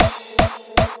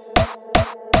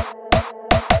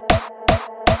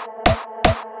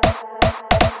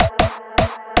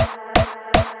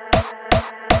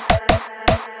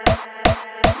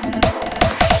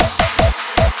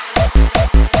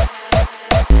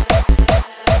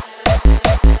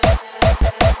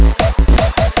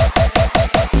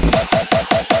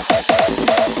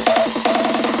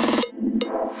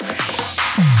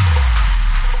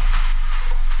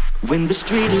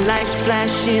street lights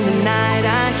flash in the night,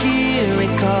 I hear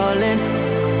it calling.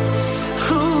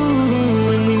 Ooh,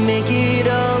 when we make it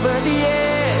over the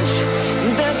edge,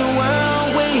 there's a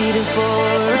world waiting for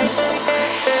us.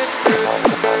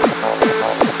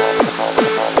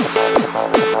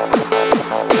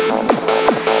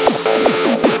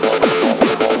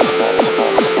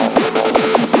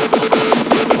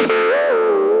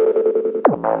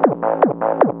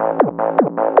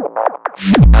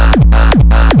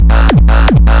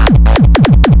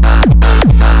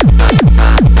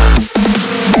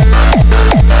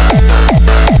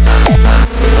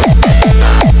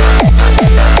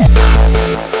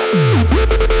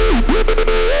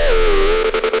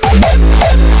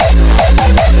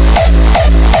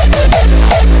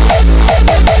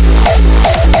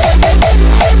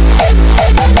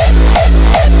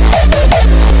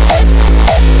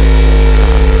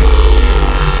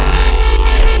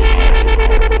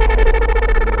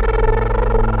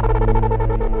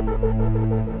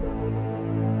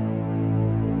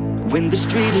 When the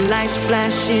street lights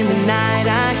flash in the night,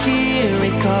 I hear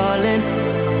it calling.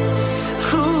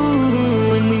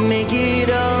 Ooh, when we make it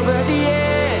over the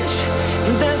edge,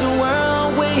 there's a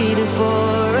world waiting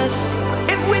for us.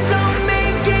 If we don't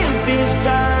make it this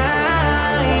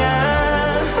time,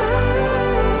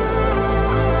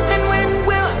 then when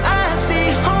will I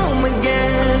see home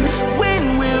again?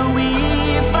 When will we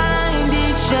find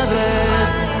each other?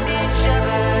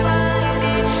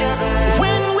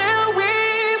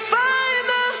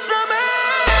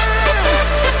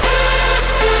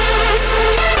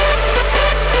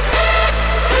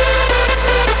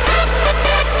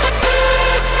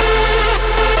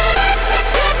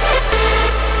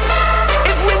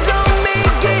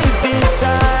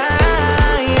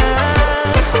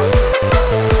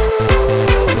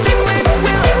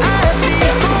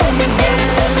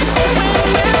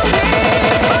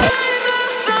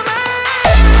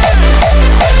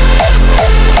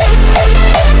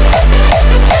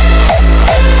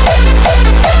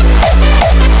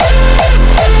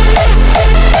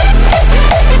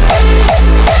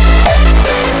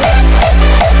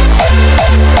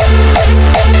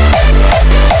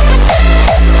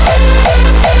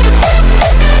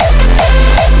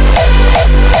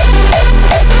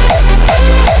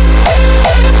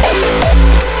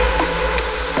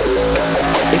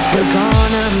 If we're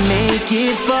gonna make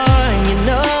it far, you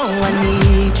know I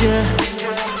need you.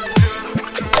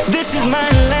 This is my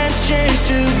last chance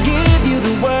to give you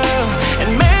the world.